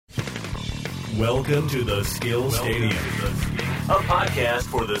Welcome to the Skill Stadium, a podcast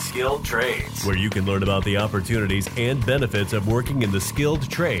for the skilled trades, where you can learn about the opportunities and benefits of working in the skilled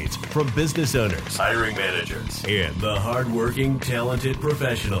trades from business owners, hiring managers, and the hardworking, talented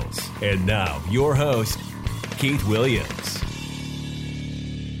professionals. And now, your host, Keith Williams.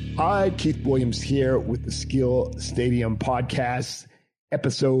 Hi, Keith Williams here with the Skill Stadium podcast,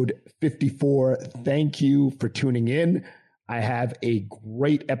 episode 54. Thank you for tuning in. I have a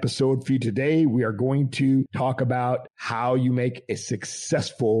great episode for you today. We are going to talk about how you make a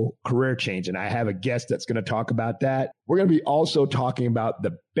successful career change. And I have a guest that's going to talk about that. We're going to be also talking about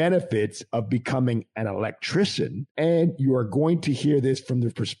the benefits of becoming an electrician. And you are going to hear this from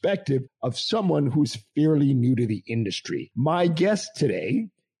the perspective of someone who's fairly new to the industry. My guest today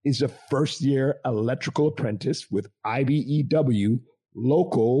is a first-year electrical apprentice with IBEW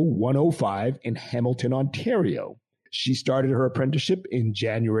Local 105 in Hamilton, Ontario. She started her apprenticeship in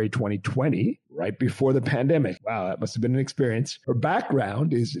January 2020, right before the pandemic. Wow, that must have been an experience. Her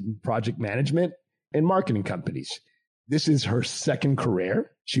background is in project management and marketing companies. This is her second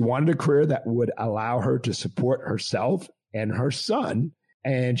career. She wanted a career that would allow her to support herself and her son,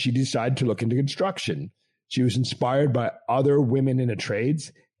 and she decided to look into construction. She was inspired by other women in the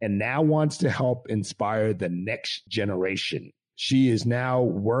trades and now wants to help inspire the next generation. She is now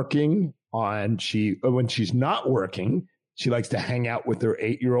working when she's not working, she likes to hang out with her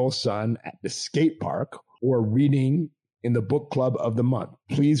 8-year-old son at the skate park or reading in the book club of the month.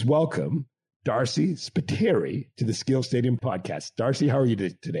 Please welcome Darcy Spiteri to the Skill Stadium podcast. Darcy, how are you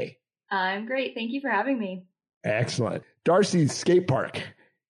today? I'm great. Thank you for having me. Excellent. Darcy's skate park.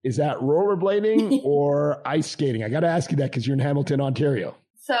 Is that rollerblading or ice skating? I got to ask you that because you're in Hamilton, Ontario.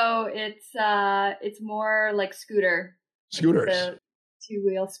 So it's more like scooters. The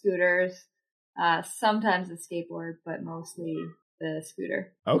 2-wheel scooters, sometimes the skateboard, but mostly the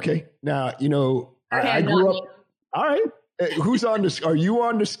scooter. Okay. Now, I grew up. All right. Who's on this? Are you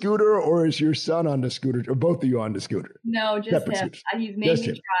on the scooter or is your son on the scooter or both of you on the scooter? No, just separate him. scooters. He's made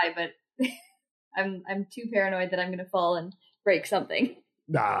me try, but I'm too paranoid that I'm going to fall and break something.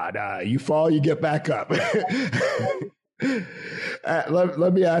 Nah. You fall, you get back up.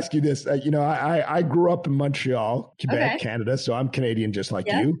 Let me ask you this. I grew up in Montreal, Quebec, Canada, so I'm Canadian just like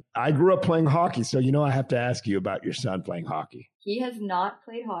you. I grew up playing hockey, so I have to ask you about your son playing hockey. He has not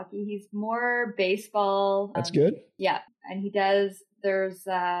played hockey. He's more baseball. That's good. Yeah, and he does. There's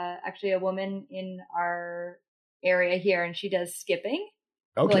actually a woman in our area here, and she does skipping.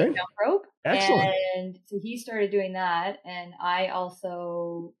 Okay. So like jump rope. Excellent. And so he started doing that, and I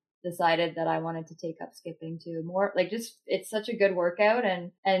also decided that I wanted to take up skipping too. More like it's such a good workout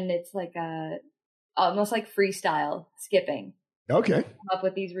and it's like almost like freestyle skipping. Okay. Come up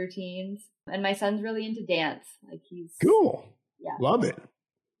with these routines. And my son's really into dance. Like he's cool. Yeah. Love it.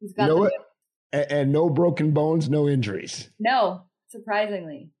 He's got and no broken bones, no injuries. No,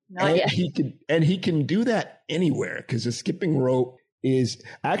 surprisingly. Not yet. He can do that anywhere because the skipping rope is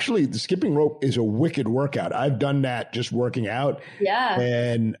a wicked workout. I've done that just working out. Yeah.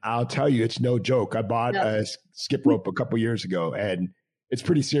 And I'll tell you, it's no joke. I bought a skip rope a couple years ago and it's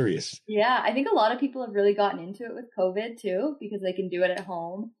pretty serious. Yeah. I think a lot of people have really gotten into it with COVID too, because they can do it at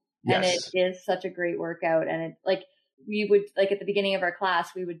home. And it is such a great workout. And we would at the beginning of our class,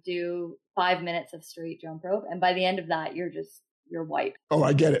 we would do 5 minutes of straight jump rope. And by the end of that, you're wiped. Oh,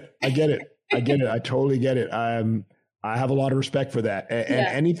 I get it. I totally get it. I have a lot of respect for that. And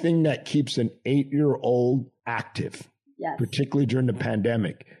anything that keeps an 8-year-old active, particularly during the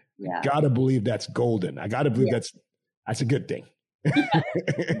pandemic, I got to believe that's golden. I got to believe that's a good thing. He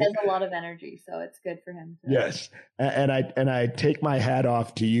has a lot of energy, so it's good for him. Yes. And I take my hat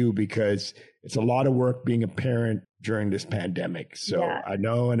off to you because it's a lot of work being a parent during this pandemic. So I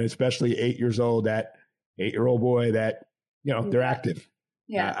know, and especially 8-year-old boy that, they're active.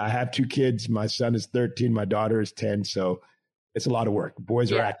 Yeah. I have 2 kids. My son is 13. My daughter is 10. So it's a lot of work. Boys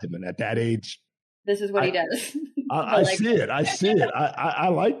are active. And at that age, this is what he does. I see it. I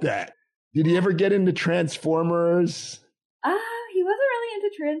like that. Did he ever get into Transformers? He wasn't really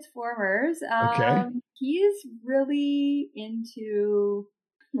into Transformers. Okay. He is really into,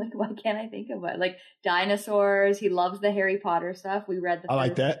 why can't I think of it? Like dinosaurs. He loves the Harry Potter stuff. We read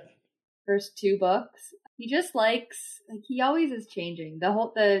the first 2 books. He just likes, he always is changing.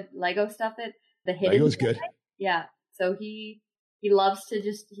 The Lego stuff the hidden. Lego's good. Yeah. So he loves to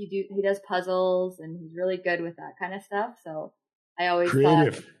he does puzzles and he's really good with that kind of stuff. So I always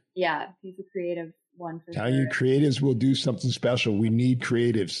creative. He's a creative one for Telling sure. you, creatives will do something special. We need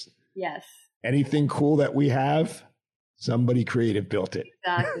creatives. Yes. Anything cool that we have, somebody creative built it.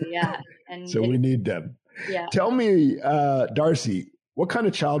 Exactly. Yeah. And so we need them. Yeah. Tell me, Darcy, what kind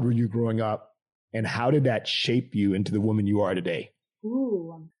of child were you growing up? And how did that shape you into the woman you are today?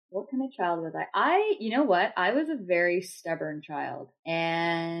 Ooh, what kind of child was I? You know what? I was a very stubborn child.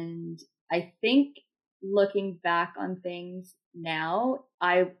 And I think looking back on things now,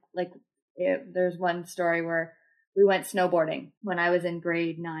 there's one story where we went snowboarding when I was in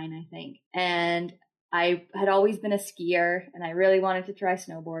grade 9, I think. And I had always been a skier and I really wanted to try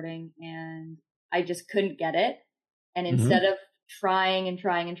snowboarding and I just couldn't get it. And instead of trying,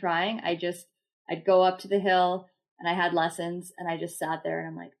 I'd go up to the hill and I had lessons and I just sat there and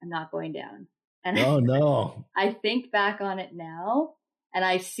I'm like, I'm not going down. And oh no. I think back on it now and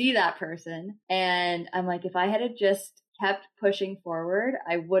I see that person and I'm like, if I had just kept pushing forward,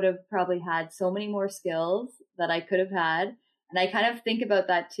 I would have probably had so many more skills that I could have had. And I kind of think about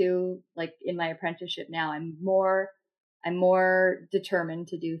that too, like in my apprenticeship now, I'm more determined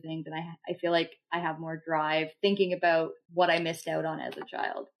to do things. And I feel like I have more drive thinking about what I missed out on as a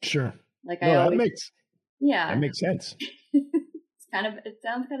child. Sure. Like that makes sense. It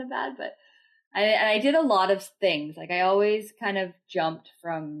sounds kind of bad, but I did a lot of things. Like I always kind of jumped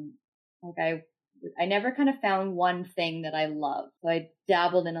from, like I never kind of found one thing that I loved. So I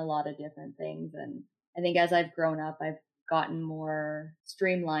dabbled in a lot of different things. And I think as I've grown up, I've gotten more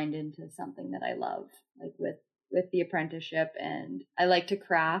streamlined into something that I love, like with the apprenticeship. And I like to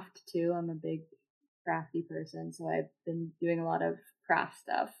craft too. I'm a big crafty person. So I've been doing a lot of craft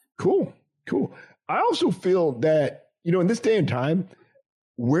stuff. Cool. I also feel that, in this day and time,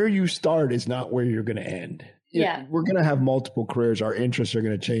 where you start is not where you're going to end. Yeah. We're going to have multiple careers. Our interests are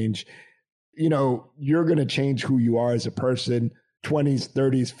going to change. You're going to change who you are as a person, 20s,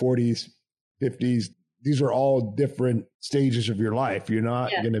 30s, 40s, 50s. These are all different stages of your life. You're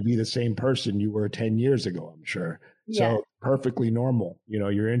not going to be the same person you were 10 years ago, I'm sure. Yeah. So perfectly normal.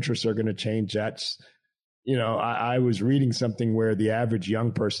 Your interests are going to change. That's, I was reading something where the average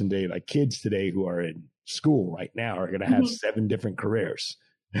young person today, like kids today who are in school right now, are going to have 7 different careers.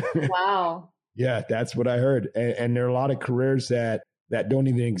 Wow. Yeah, that's what I heard. And there are a lot of careers that don't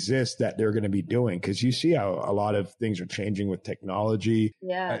even exist that they're going to be doing, because you see how a lot of things are changing with technology.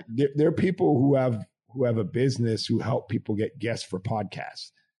 Yeah. There are people who have a business who help people get guests for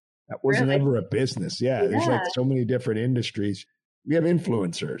podcasts. That wasn't ever a business. Yeah. There's like so many different industries. We have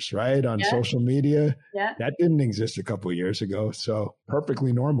influencers, right? On social media. Yeah. That didn't exist a couple of years ago. So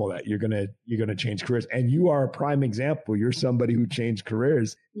perfectly normal that you're going to change careers. And you are a prime example. You're somebody who changed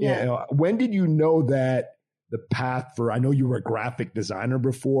careers. Yeah. When did you know that the path I know you were a graphic designer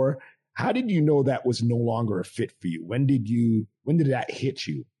before. How did you know that was no longer a fit for you? When did that hit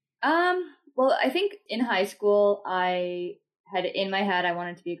you? Well, I think in high school, I had in my head, I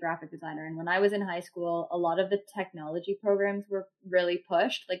wanted to be a graphic designer. And when I was in high school, a lot of the technology programs were really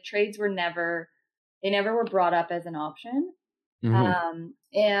pushed. Like trades were never were brought up as an option.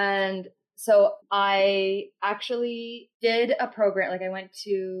 And so I actually did a program, like I went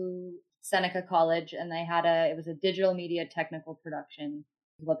to Seneca College and it was a digital media technical production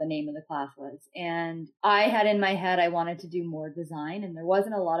is what the name of the class was. And I had in my head, I wanted to do more design, and there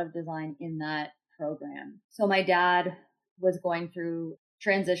wasn't a lot of design in that program. So my dad was going through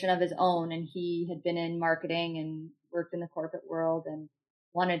transition of his own, and he had been in marketing and worked in the corporate world and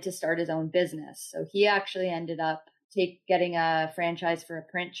wanted to start his own business. So he actually ended up getting a franchise for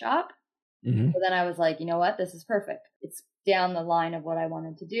a print shop. So then I was like, you know what, this is perfect. It's down the line of what I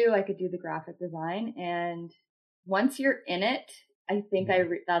wanted to do. I could do the graphic design. And once you're in it, I think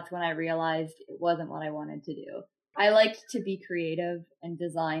that's when I realized it wasn't what I wanted to do. I liked to be creative and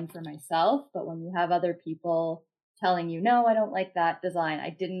design for myself, but when you have other people telling you, no, I don't like that design, I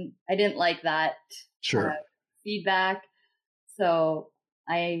didn't like that feedback. So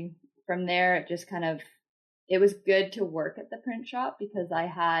from there, it just it was good to work at the print shop because I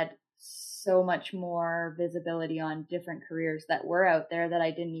had so much more visibility on different careers that were out there that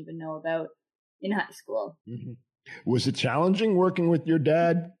I didn't even know about in high school. Was it challenging working with your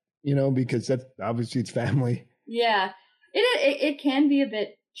dad? Because that's obviously it's family. Yeah, it can be a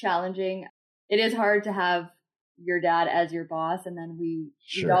bit challenging. It is hard to have your dad as your boss, and then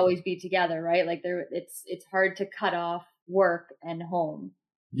we'd always be together, right? Like it's hard to cut off work and home.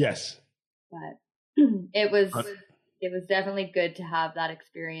 Yes, but it was definitely good to have that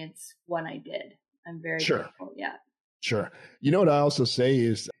experience when I did. I'm very grateful. Yeah, sure. What I also say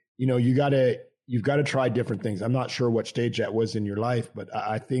is, you've got to try different things. I'm not sure what stage that was in your life, but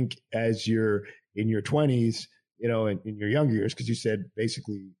I think as you're in your 20s, in your younger years, because you said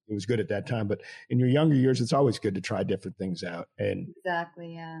basically it was good at that time, but in your younger years, it's always good to try different things out. And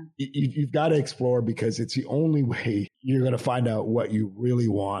exactly, yeah. You've got to explore, because it's the only way you're going to find out what you really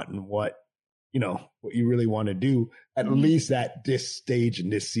want and what what you really want to do, at least at this stage in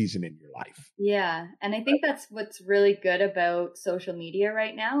this season in your life. Yeah. And I think that's what's really good about social media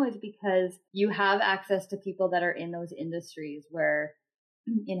right now is because you have access to people that are in those industries where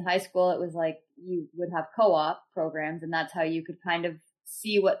in high school, it was like you would have co-op programs and that's how you could kind of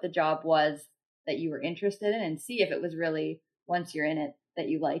see what the job was that you were interested in and see if it was really, once you're in it, that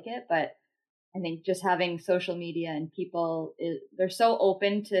you like it. But I think just having social media and people, they're so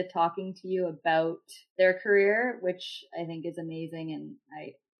open to talking to you about their career, which I think is amazing. And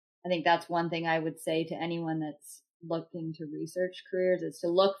I think that's one thing I would say to anyone that's looking to research careers is to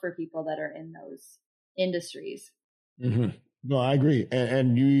look for people that are in those industries. Mm-hmm. No, I agree.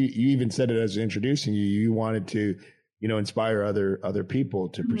 And you even said it as introducing you. You wanted to, inspire other people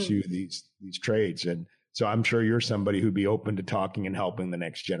to pursue these trades. And so I'm sure you're somebody who'd be open to talking and helping the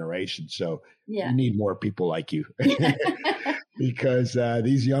next generation. So you need more people like you because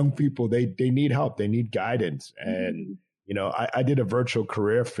these young people, they need help. They need guidance. And, I did a virtual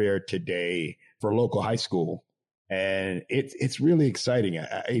career fair today for a local high school. And it's really exciting.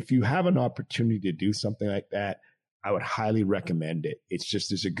 If you have an opportunity to do something like that, I would highly recommend it.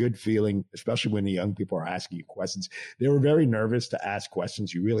 There's a good feeling, especially when the young people are asking you questions. They were very nervous to ask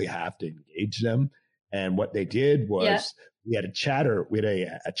questions. You really have to engage them. And what they did was we had a chat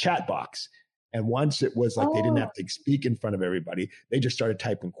box. And once it was like they didn't have to speak in front of everybody, they just started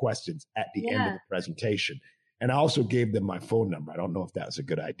typing questions at the end of the presentation. And I also gave them my phone number. I don't know if that was a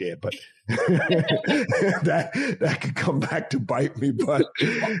good idea, but that could come back to bite me. But,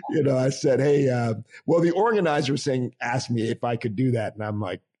 I said, hey, the organizer asked me if I could do that. And I'm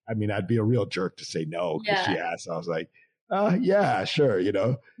like, I'd be a real jerk to say no because she asked. I was like, yeah, sure.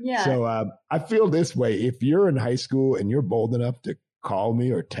 Yeah. So I feel this way. If you're in high school and you're bold enough to call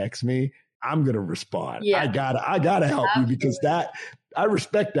me or text me, I'm going to respond. Yeah. I gotta help you because I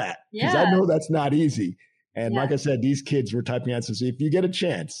respect that because I know that's not easy. And like I said, these kids were typing answers. If you get a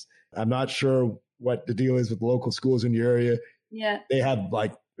chance, I'm not sure what the deal is with local schools in your area. Yeah. They have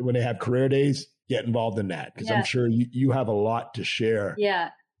when they have career days, get involved in that because I'm sure you have a lot to share.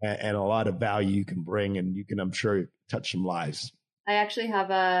 Yeah. And a lot of value you can bring and you can, I'm sure, touch some lives. I actually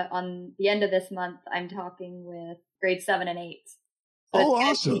have on the end of this month, I'm talking with grade 7 and 8. So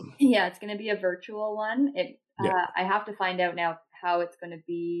awesome. It's going to be a virtual one. I have to find out now how it's going to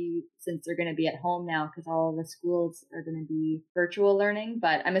be since they're going to be at home now because all the schools are going to be virtual learning,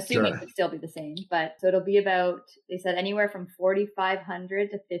 but I'm assuming it'll still be the same. But so it'll be about, they said anywhere from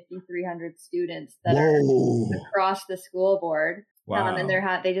 4,500 to 5,300 students that are across the school board. Wow. And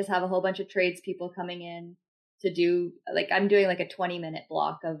they just have a whole bunch of tradespeople coming in to do, I'm doing a 20-minute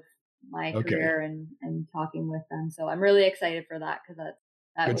block of my career and talking with them. So I'm really excited for that because that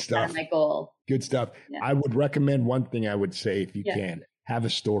was kind of my goal. Good stuff. Yeah. I would recommend one thing I would say if you can, have a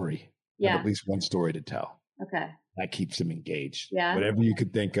story. Have at least one story to tell. Okay. That keeps them engaged. Yeah. Whatever you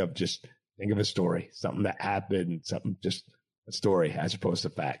could think of, just think of a story, something that happened, just a story as opposed to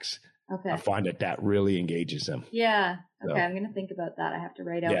facts. Okay. I find that really engages them. Yeah. Okay. So, I'm going to think about that. I have to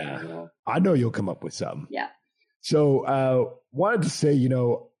write out. Yeah. I know you'll come up with something. Yeah. So, wanted to say,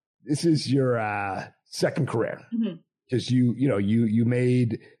 this is your second career because you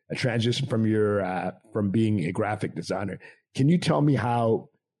made a transition from being a graphic designer. Can you tell me how?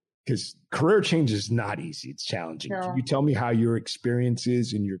 Because career change is not easy; it's challenging. No. Can you tell me how your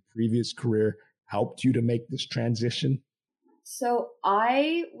experiences in your previous career helped you to make this transition? So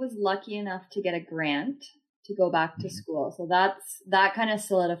I was lucky enough to get a grant to go back to school. So that kind of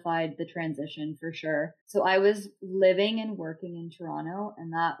solidified the transition for sure. So I was living and working in Toronto,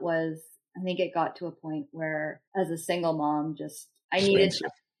 and that was, I think it got to a point where as a single mom, I needed,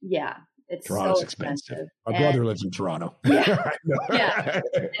 it's Toronto's so expensive. My brother lives in Toronto. Yeah. Yeah.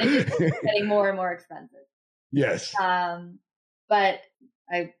 It's getting more and more expensive. Yes. But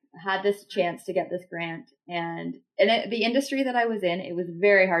I had this chance to get this grant and the industry that I was in, it was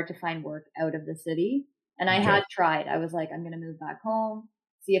very hard to find work out of the city. And I had tried. I was like, I'm going to move back home,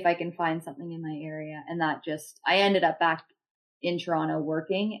 see if I can find something in my area. And I ended up back in Toronto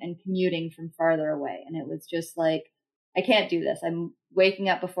working and commuting from farther away. And it was just like, I can't do this. I'm waking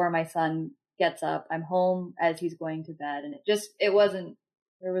up before my son gets up. I'm home as he's going to bed. And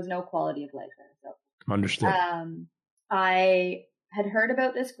there was no quality of life there. So understood. I had heard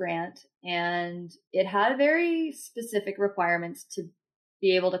about this grant and it had very specific requirements to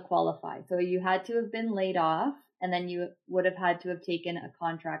be able to qualify. So you had to have been laid off and then you would have had to have taken a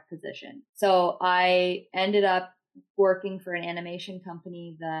contract position. So I ended up working for an animation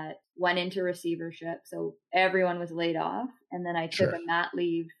company that went into receivership. So everyone was laid off. And then I took a mat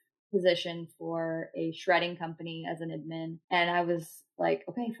leave position for a shredding company as an admin. And I was like,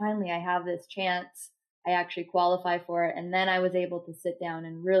 okay, finally I have this chance. I actually qualify for it. And then I was able to sit down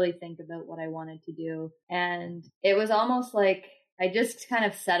and really think about what I wanted to do. And it was almost like I just kind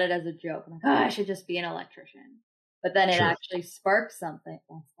of said it as a joke. I'm like, oh, I should just be an electrician. But then it actually sparked something.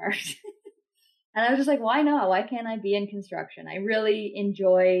 And I was just like, why not? Why can't I be in construction? I really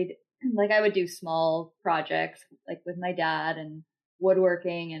enjoyed, like, I would do small projects like with my dad and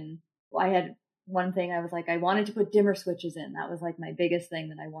woodworking. And I had one thing, I was like, I wanted to put dimmer switches in. That was like my biggest thing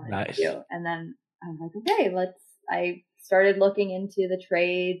that I wanted to do. And then I was like, okay, I started looking into the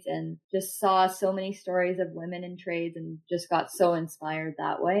trades and just saw so many stories of women in trades and just got so inspired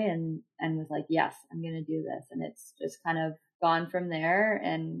that way and was like, yes, I'm going to do this. And it's just kind of gone from there.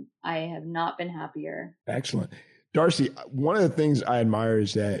 And I have not been happier. Excellent. Darcy, one of the things I admire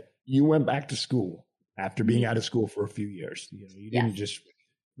is that you went back to school after being out of school for a few years. You know, you didn't just,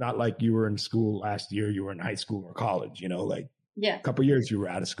 not like you were in school last year, you were in high school or college, you know, like a couple of years you were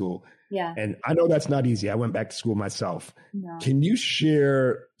out of school. Yeah. And I know that's not easy. I went back to school myself. No. Can you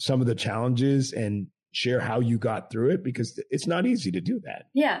share some of the challenges and share how you got through it? Because it's not easy to do that.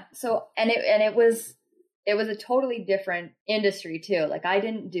 Yeah. So, it was a totally different industry too. Like I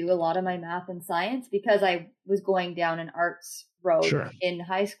didn't do a lot of my math and science because I was going down an arts road in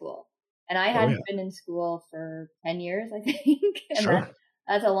high school. And I hadn't been in school for 10 years, I think. And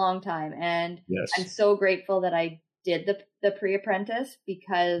that's a long time. And I'm so grateful that I did the pre-apprentice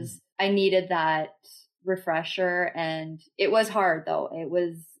because I needed that refresher. And it was hard though. It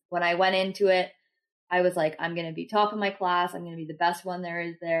was, when I went into it, I was like, I'm going to be top of my class. I'm going to be the best one there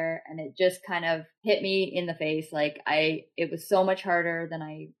is there. And it just kind of hit me in the face. Like it was so much harder than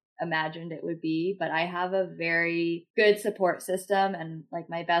I imagined it would be, but I have a very good support system. And like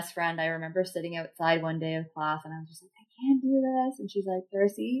my best friend, I remember sitting outside one day of class and I was just like, I can't do this. And she's like,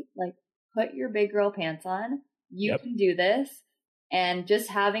 Darcy, like put your big girl pants on. You can do this. And just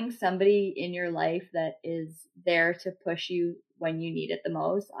having somebody in your life that is there to push you when you need it the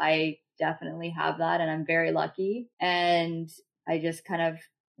most. I definitely have that and I'm very lucky. And I just kind of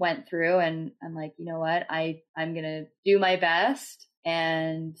went through and I'm like, you know what, I'm going to do my best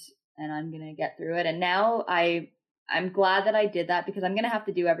and I'm going to get through it. And now I'm glad that I did that because I'm going to have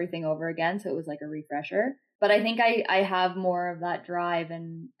to do everything over again. So it was like a refresher, but I think I have more of that drive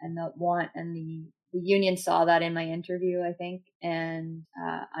and the want, and the union saw that in my interview, I think. And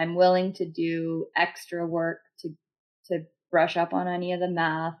I'm willing to do extra work to brush up on any of the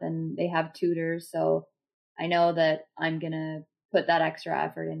math, and they have tutors. So I know that I'm going to put that extra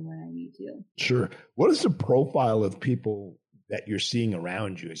effort in when I need to. Sure. What is the profile of people that you're seeing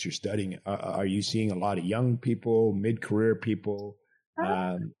around you as you're studying? Are you seeing a lot of young people, mid-career people?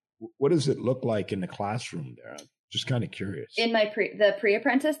 What does it look like in the classroom there? I'm just kind of curious. In my the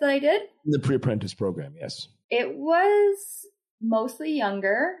pre-apprentice that I did? The pre-apprentice program, yes. It was mostly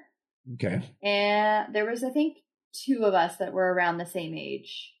younger. Okay. And there was, I think, 2 of us that were around the same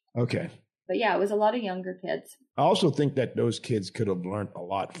age. Okay. But yeah, it was a lot of younger kids. I also think that those kids could have learned a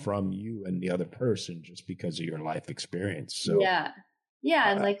lot from you and the other person just because of your life experience. So yeah.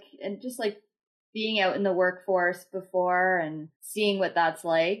 And just like being out in the workforce before and seeing what that's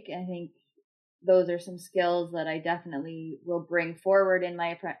like, I think those are some skills that I definitely will bring forward in my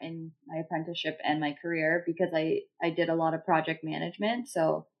apprenticeship and my career, because I did a lot of project management.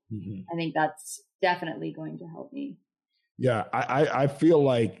 So I think that's definitely going to help me. Yeah, I feel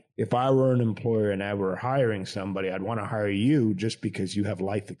like if I were an employer and I were hiring somebody, I'd want to hire you just because you have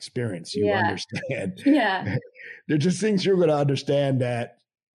life experience. You understand. Yeah. They're just things you're going to understand that,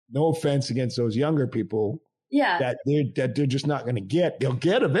 no offense against those younger people, that they're just not going to get. They'll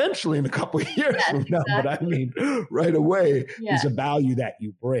get eventually in a couple of years from now. Exactly. But I mean, right away is a value that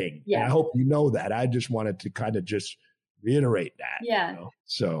you bring. Yeah. And I hope you know that. I just wanted to kind of just reiterate that. Yeah. You know?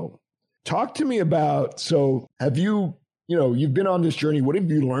 So talk to me about, have you, you've been on this journey. What have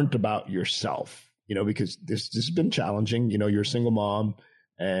you learned about yourself? Because this has been challenging. You're a single mom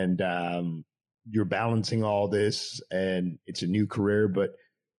and you're balancing all this and it's a new career, but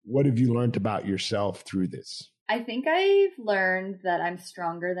what have you learned about yourself through this? I think I've learned that I'm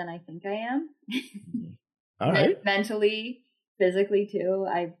stronger than I think I am. All right. Mentally, physically too.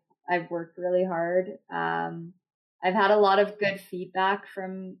 I've worked really hard. I've had a lot of good feedback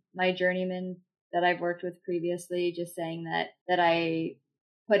from my journeymen that I've worked with previously, just saying that I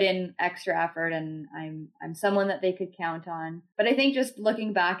put in extra effort and I'm someone that they could count on. But I think just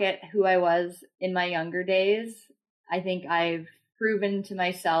looking back at who I was in my younger days, I think I've proven to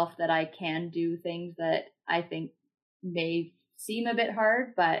myself that I can do things that I think may seem a bit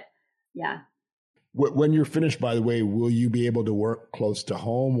hard, but yeah. When you're finished, by the way, will you be able to work close to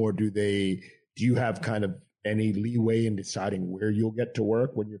home, or do you have kind of any leeway in deciding where you'll get to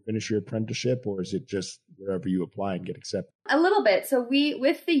work when you finish your apprenticeship, or is it just wherever you apply and get accepted? A little bit. So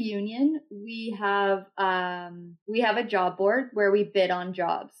with the union, we have a job board where we bid on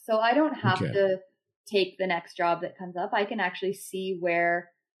jobs. So I don't have to take the next job that comes up. I can actually see where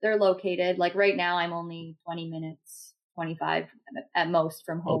they're located. Like right now, I'm only 20 minutes, 25 at most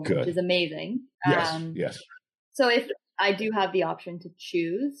from home, which is amazing. Yes. So if I do have the option to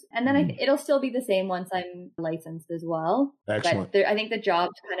choose, and then it'll still be the same once I'm licensed as well. Excellent. But I think the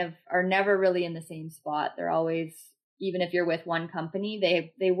jobs kind of are never really in the same spot. They're always, even if you're with one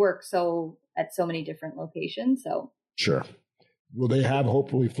company, they work at so many different locations. So sure. Well, they have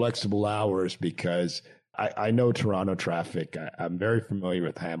hopefully flexible hours, because I know Toronto traffic. I'm very familiar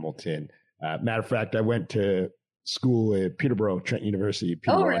with Hamilton. Matter of fact, I went to school at Peterborough, Trent University,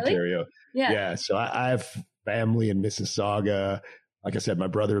 Peterborough, Ontario. Yeah. So I have family in Mississauga. Like I said, my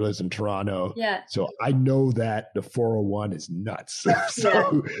brother lives in Toronto. Yeah. So I know that the 401 is nuts.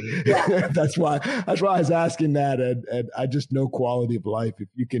 So that's why I was asking that. And I just know quality of life. If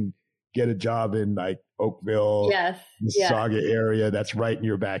you can get a job in like Oakville, Mississauga area, that's right in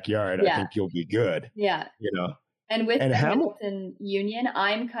your backyard, I think you'll be good. Yeah. And with the Hamilton Union,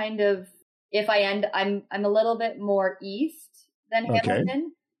 I'm kind of, I'm a little bit more east than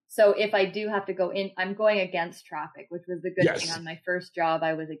Hamilton. So if I do have to go in, I'm going against traffic, which was the good thing. On my first job,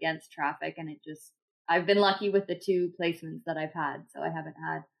 I was against traffic, and I've been lucky with the 2 placements that I've had. So I haven't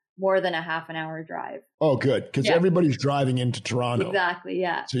had more than a half an hour drive. Oh, good. Because everybody's driving into Toronto. Exactly.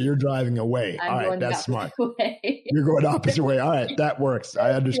 Yeah. So you're driving away. All right. That's smart. You're going opposite way. All right. That works.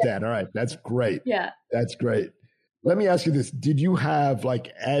 I understand. All right. That's great. Yeah. That's great. Let me ask you this. Did you have,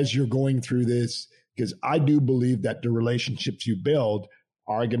 like, as you're going through this, because I do believe that the relationships you build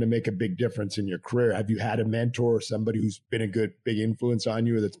are going to make a big difference in your career. Have you had a mentor or somebody who's been a big influence on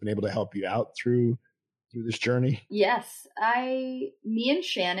you, or that's been able to help you out through this journey? Yes. Me and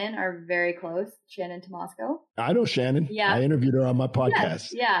Shannon are very close. Shannon Tomasco. I know Shannon. Yeah. I interviewed her on my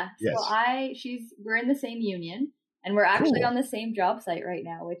podcast. Yes. So we're in the same union, and we're actually on the same job site right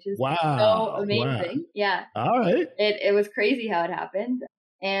now, which is so amazing. Wow. Yeah. All right. It was crazy how it happened.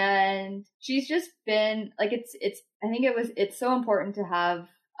 And she's just been like, I think it's so important to have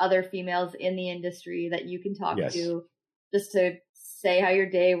other females in the industry that you can talk to, just to say how your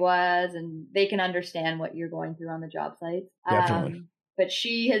day was, and they can understand what you're going through on the job site. Definitely. But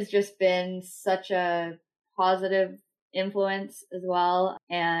she has just been such a positive influence as well.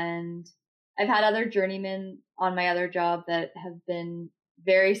 And I've had other journeymen on my other job that have been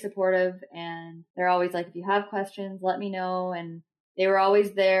very supportive, and they're always like, if you have questions, let me know. And they were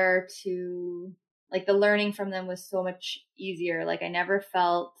always there to, like, the learning from them was so much easier. Like, I never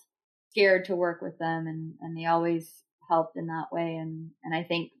felt scared to work with them, and they always helped in that way. And I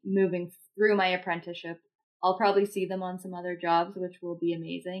think moving through my apprenticeship, I'll probably see them on some other jobs, which will be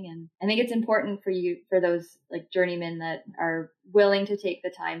amazing. And I think it's important for those like journeymen that are willing to take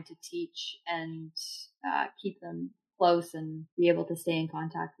the time to teach and keep them close and be able to stay in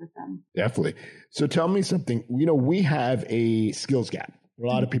contact with them. Definitely. So tell me something. We have a skills gap. A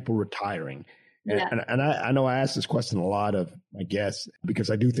lot of people retiring. And I know I ask this question a lot of my guests, because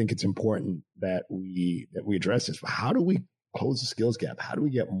I do think it's important that we address this. How do we close the skills gap? How do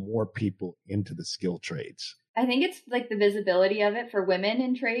we get more people into the skill trades? I think it's like the visibility of it for women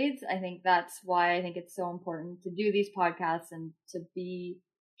in trades. I think that's why I think it's so important to do these podcasts and to be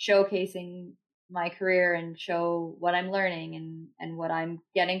showcasing my career and show what I'm learning and what I'm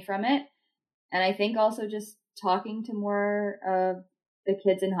getting from it. And I think also just talking to more of the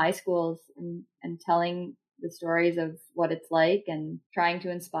kids in high schools and telling the stories of what it's like and trying to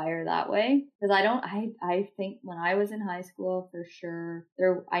inspire that way. Because I think when I was in high school, for sure,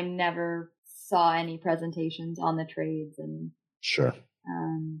 I never saw any presentations on the trades. And sure.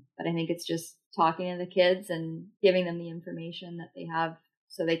 But I think it's just talking to the kids and giving them the information that they have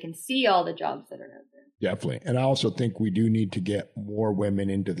so they can see all the jobs that are out there. Definitely. And I also think we do need to get more women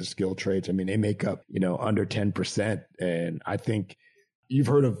into the skill trades. I mean, they make up, under 10%. And I think you've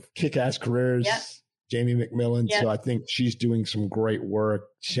heard of Kick-Ass Careers, Jamie McMillan. So I think she's doing some great work.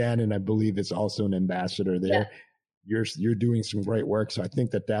 Shannon, I believe, is also an ambassador there. You're doing some great work. So I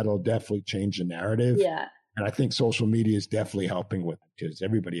think that'll definitely change the narrative. Yeah. And I think social media is definitely helping with it, because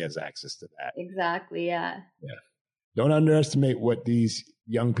everybody has access to that. Exactly. Yeah. Yeah. Don't underestimate what these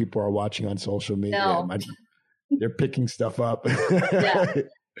young people are watching on social media. No. They're picking stuff up. Yeah.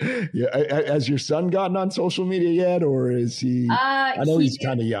 Has your son gotten on social media yet, or is he? I know he's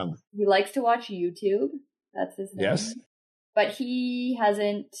kind of young. He likes to watch YouTube. That's his name. Yes. But he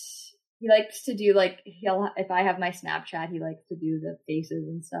hasn't He likes to do like, if I have my Snapchat, he likes to do the faces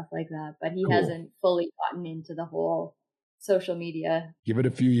and stuff like that, but he hasn't fully gotten into the whole social media. Give it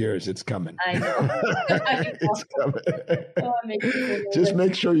a few years. It's coming. I know. It's coming. Just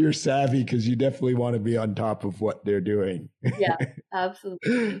make sure you're savvy, because you definitely want to be on top of what they're doing. Yeah,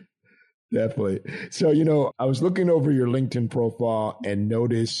 absolutely. Definitely. So, I was looking over your LinkedIn profile and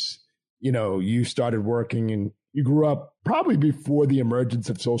noticed, you started working and you grew up probably before the emergence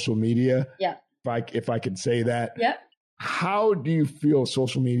of social media. Yeah. If I could say that. Yeah. How do you feel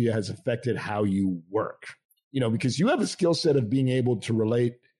social media has affected how you work? Because you have a skill set of being able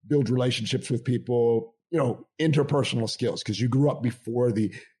to build relationships with people, interpersonal skills, because you grew up before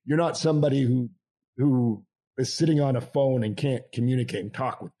you're not somebody who is sitting on a phone and can't communicate and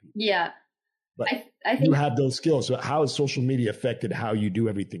talk with people. Yeah. But I think you have those skills. So how has social media affected how you do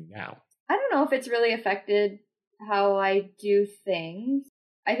everything now? I don't know if it's really affected how I do things.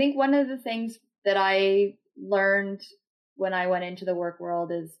 I think one of the things that I learned when I went into the work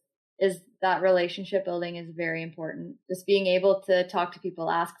world is that relationship building is very important. Just being able to talk to people,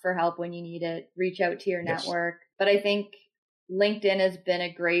 ask for help when you need it, reach out to your network. But I think LinkedIn has been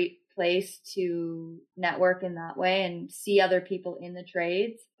a great place to network in that way and see other people in the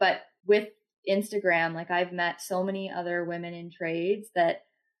trades. But with Instagram, like, I've met so many other women in trades that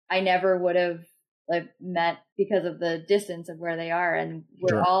I never would have met because of the distance of where they are. And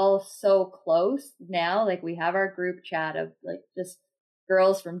we're all so close now. Like, we have our group chat of just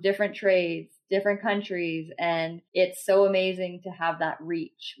girls from different trades, different countries. And it's so amazing to have that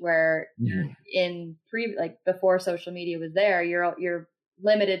reach where before social media was there, you're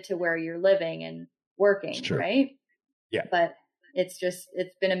limited to where you're living and working, right? Yeah. But it's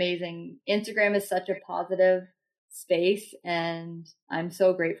been amazing. Instagram is such a positive space, and I'm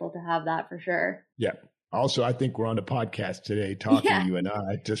so grateful to have that for sure. Yeah. Also, I think we're on the podcast today talking, you and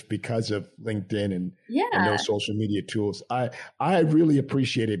I, just because of LinkedIn and those social media tools. I really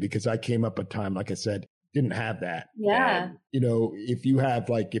appreciate it, because I came up a time, like I said, didn't have that. Yeah. And, if you have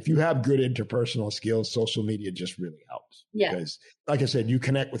good interpersonal skills, social media just really helps. Yeah. Because, like I said, you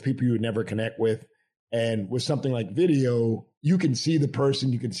connect with people you would never connect with. And with something like video, you can see the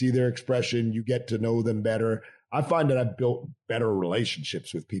person, you can see their expression, you get to know them better. I find that I've built better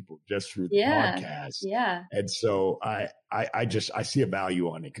relationships with people just through the podcast. Yeah. And so I see a value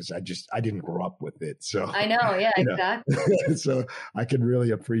on it, because I didn't grow up with it. So I know. Yeah, exactly. So I can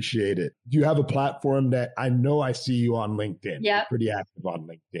really appreciate it. Do you have a platform that I know I see you on LinkedIn? Yeah. You're pretty active on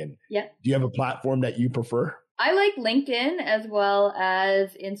LinkedIn. Yeah. Do you have a platform that you prefer? I like LinkedIn as well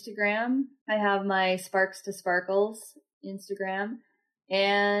as Instagram. I have my Sparks to Sparkles Instagram,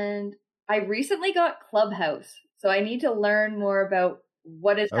 and I recently got Clubhouse. So I need to learn more about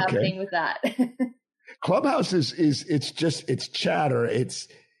what is happening with that. Clubhouse it's chatter. It's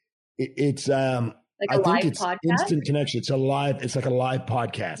like a live podcast? Instant connection. It's like a live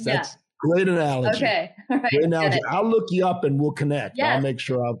podcast. That's great analogy. Okay. All right. Great analogy. I'll look you up and we'll connect. Yes. I'll make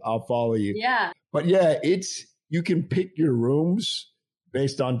sure I'll follow you. Yeah. But you can pick your rooms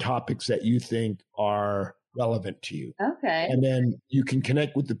based on topics that you think are relevant to you. Okay. And then you can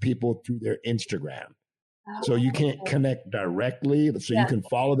connect with the people through their Instagram. So you can't connect directly. So you can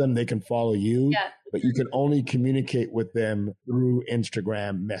follow them, they can follow you, but you can only communicate with them through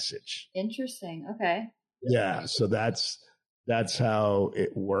Instagram message. Interesting. Okay. Yeah. So that's how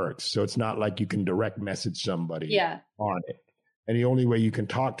it works. So it's not like you can direct message somebody on it. And the only way you can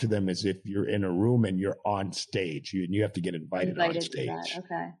talk to them is if you're in a room and you're on stage. You have to get invited on stage. To that.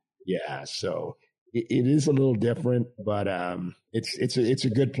 Okay. Yeah. So it is a little different, but it's a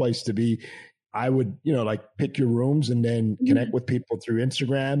good place to be. I would, pick your rooms and then connect with people through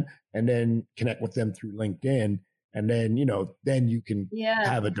Instagram, and then connect with them through LinkedIn. And then, then you can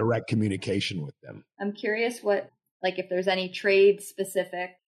have a direct communication with them. I'm curious if there's any trade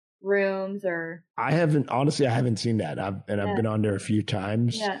specific rooms or. I haven't seen that. I've been on there a few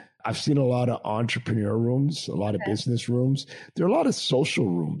times. Yeah. I've seen a lot of entrepreneur rooms, a lot of business rooms. There are a lot of social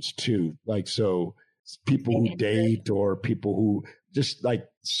rooms too. So people who date, or people who just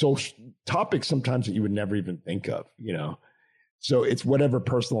social topics sometimes that you would never even think of, So it's whatever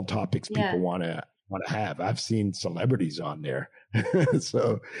personal topics people want to have. I've seen celebrities on there.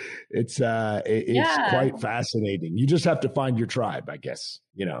 So it's quite fascinating. You just have to find your tribe, I guess,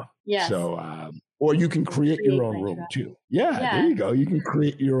 Yeah. So, or you can create your own room too. Yeah, there you go. You can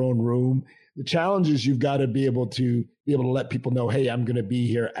create your own room. The challenge is you've got to be able to let people know, hey, I'm going to be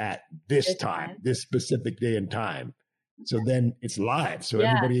here at this time, this specific day and time. So then it's live. So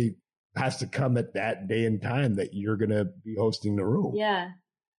everybody has to come at that day and time that you're going to be hosting the room. Yeah.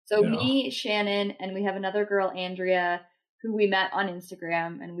 So me, Shannon, and we have another girl, Andrea, who we met on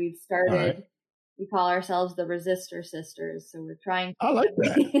Instagram, and we've started, we call ourselves the Resistor Sisters. So we're trying to I like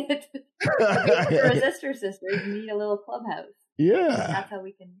that. the Resistor Sisters need a little clubhouse. Yeah. That's how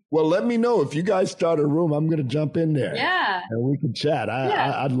we can. Well, let me know if you guys start a room. I'm going to jump in there. Yeah. And we can chat.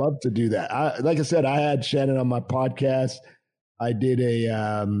 I'd love to do that. Like I said, I had Shannon on my podcast. I did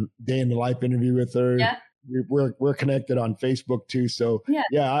a day in the life interview with her. Yeah. We're connected on Facebook too. So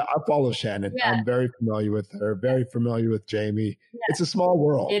I follow Shannon. Yeah. I'm very familiar with her, very familiar with Jamie. Yeah. It's a small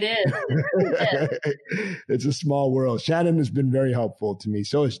world. It is. It's a small world. Shannon has been very helpful to me.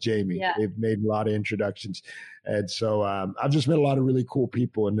 So has Jamie. Yeah. They've made a lot of introductions. And so I've just met a lot of really cool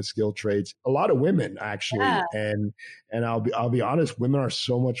people in the skilled trades, a lot of women actually. Yeah. And I'll be honest, women are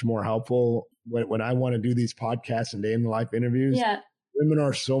so much more helpful when I want to do these podcasts and day in the life interviews. Yeah. Women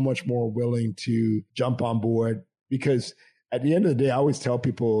are so much more willing to jump on board because at the end of the day, I always tell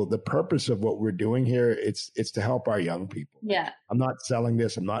people the purpose of what we're doing here, it's to help our young people. Yeah. I'm not selling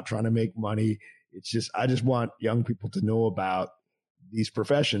this. I'm not trying to make money. It's just, I just want young people to know about these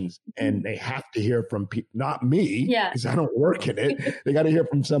professions, and they have to hear from people, not me, because I don't work in it. They got to hear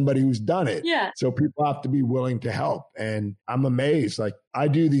from somebody who's done it. Yeah. So people have to be willing to help. And I'm amazed. Like I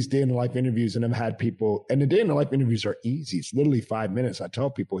do these day in the life interviews, and I've had people, and the day in the life interviews are easy. It's literally 5 minutes. I tell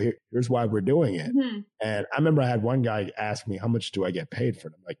people, here's why we're doing it. Mm-hmm. And I remember I had one guy ask me, how much do I get paid for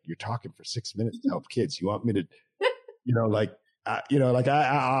it? I'm like, you're talking for 6 minutes to help kids. You want me to, I'll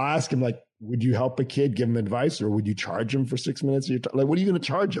ask him like, would you help a kid, give him advice, or would you charge him for 6 minutes of your time? Like, what are you going to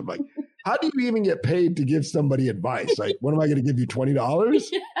charge him? Like, how do you even get paid to give somebody advice? Like, what am I going to give you, $20?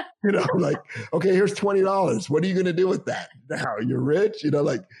 Yeah. Like, okay, here's $20. What are you going to do with that? Now you're rich,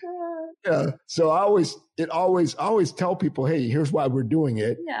 yeah. So I always tell people, hey, here's why we're doing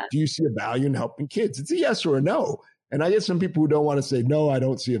it. Yeah. Do you see a value in helping kids? It's a yes or a no. And I get some people who don't want to say, no, I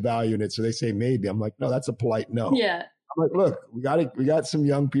don't see a value in it. So they say maybe. I'm like, no, that's a polite no. Yeah. I'm like, look, we got some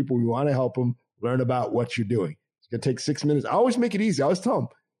young people. We want to help them learn about what you're doing. It's going to take 6 minutes. I always make it easy. I always tell them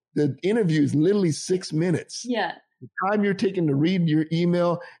the interview is literally 6 minutes. Yeah. The time you're taking to read your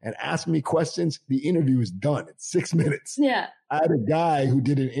email and ask me questions, the interview is done. It's 6 minutes. Yeah. I had a guy who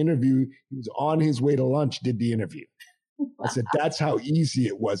did an interview. He was on his way to lunch, did the interview. Wow. I said, that's how easy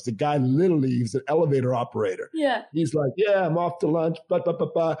it was. The guy literally, he was an elevator operator. Yeah. He's like, yeah, I'm off to lunch,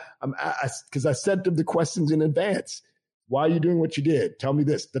 because I sent him the questions in advance. Why are you doing what you did? Tell me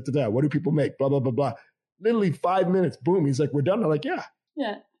this. What do people make? Blah, blah, blah, blah. Literally 5 minutes. Boom. He's like, we're done. I'm like, yeah.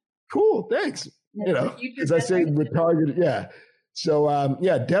 Yeah. Cool. Thanks. Because I say we're targeted. Yeah. So,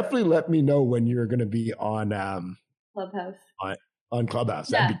 definitely let me know when you're going to be on Clubhouse. On Clubhouse.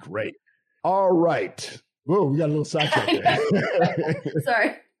 That'd be great. All right. Whoa, we got a little sidetrack there.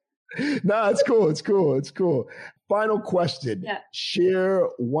 Sorry. No, it's cool. Final question. Yeah. Share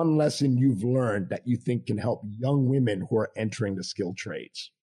one lesson you've learned that you think can help young women who are entering the skilled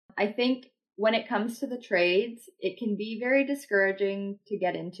trades. I think when it comes to the trades, it can be very discouraging to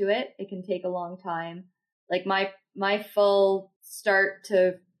get into it. It can take a long time. Like my full start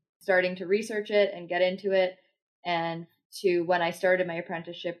to starting to research it and get into it, and to when I started my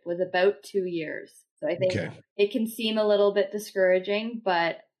apprenticeship was about 2 years. So I think it can seem a little bit discouraging,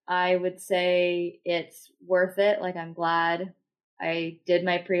 but I would say it's worth it. Like, I'm glad I did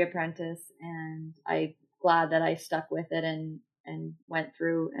my pre-apprentice, and I'm glad that I stuck with it and went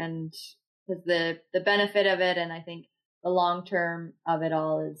through, and because the benefit of it, and I think the long term of it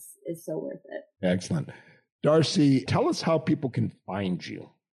all is so worth it. Excellent. Darcy, tell us how people can find you.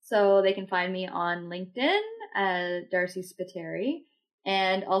 So they can find me on LinkedIn as Darcy Spiteri,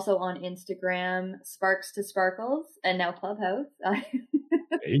 and also on Instagram, Sparks to Sparkles, and now Clubhouse.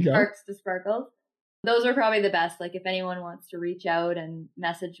 There you go. Sparks to Sparkles. Those are probably the best. Like, if anyone wants to reach out and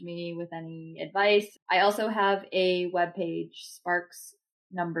message me with any advice. I also have a webpage, Sparks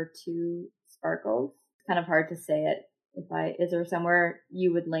 2 Sparkles. It's kind of hard to say it. Is there somewhere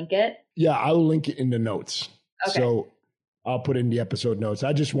you would link it? Yeah, I'll link it in the notes. Okay. So I'll put in the episode notes.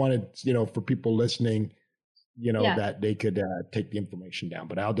 I just wanted, for people listening, that they could take the information down,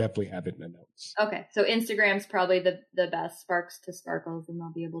 but I'll definitely have it in the notes. Okay. So Instagram's probably the best, Sparks to Sparkles, and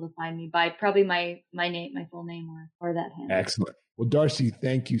they'll be able to find me by probably my name, my full name, or that handle. Excellent. Well, Darcy,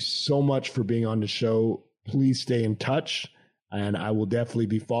 thank you so much for being on the show. Please stay in touch, and I will definitely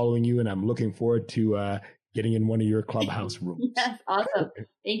be following you, and I'm looking forward to getting in one of your Clubhouse rooms. Yes, awesome.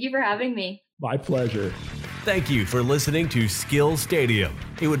 Thank you for having me. My pleasure. Thank you for listening to Skill Stadium.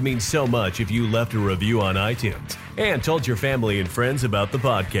 It would mean so much if you left a review on iTunes and told your family and friends about the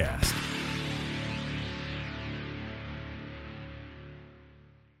podcast.